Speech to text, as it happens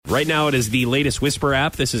Right now, it is the latest Whisper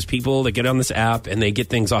app. This is people that get on this app and they get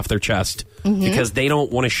things off their chest because they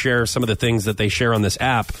don't want to share some of the things that they share on this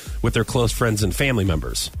app with their close friends and family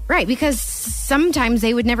members. Right, because sometimes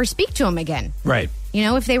they would never speak to them again. Right. You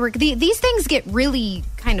know, if they were... These things get really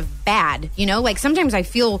kind of bad, you know? Like, sometimes I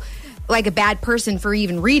feel like a bad person for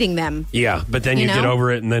even reading them. Yeah, but then you get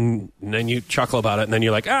over it, and then you chuckle about it, and then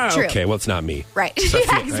you're like, okay, well, it's not me. Right. So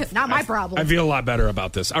Not my problem. I feel a lot better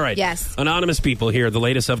about this. All right. Yes. Anonymous people here, the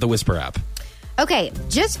latest of the Whisper app. Okay,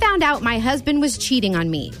 just found out my husband was cheating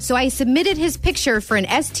on me, so I submitted his picture for an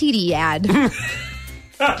STD ad.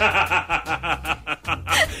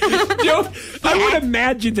 I would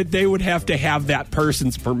imagine that they would have to have that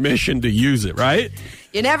person's permission to use it, right?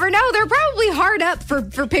 You never know. They're probably hard up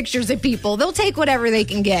for pictures of people. They'll take whatever they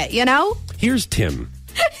can get, you know? Here's Tim.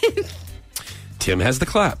 Tim has the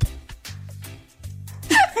clap.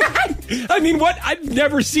 I mean, what? I've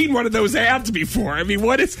never seen one of those ads before. I mean,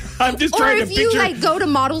 what is... I'm just trying to picture... Or if you, like, go to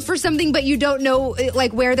model for something, but you don't know,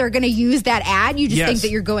 like, where they're going to use that ad, you just think that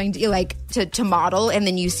you're going to, like, to model, and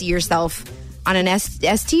then you see yourself on an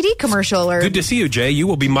STD commercial. Or Good to see you, Jay. You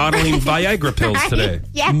will be modeling Viagra pills today.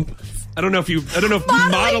 Yes. I don't know if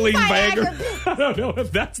modeling Viagra. I don't know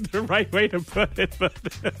if that's the right way to put it. But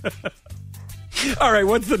all right,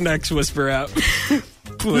 what's the next Whisper app?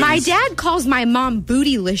 Please. My dad calls my mom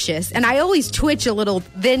bootylicious, and I always twitch a little,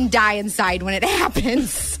 then die inside when it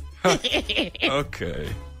happens. Okay.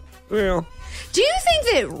 Well. Do you think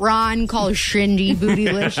that Ron calls Shindy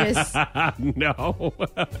bootylicious? No.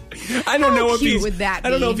 I don't know if he's. Would that be? I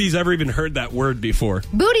don't know if he's ever even heard that word before.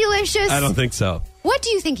 Bootylicious? I don't think so. What do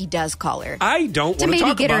you think he does call her? I don't want to talk about it. To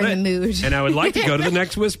maybe get her in the mood. And I would like to go to the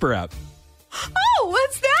next Whisper app. Oh,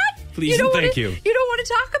 what's that? Please and thank you. You don't want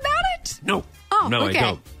to talk about it? No. Oh, no, okay. I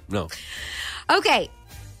don't. No. Okay.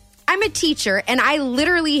 I'm a teacher, and I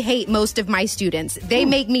literally hate most of my students. They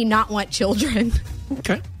make me not want children.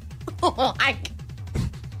 Okay.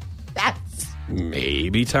 That's...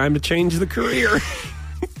 Maybe time to change the career.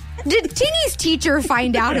 Did Teeny's teacher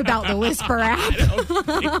find out about the Whisper app? I don't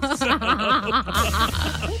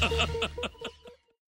think so.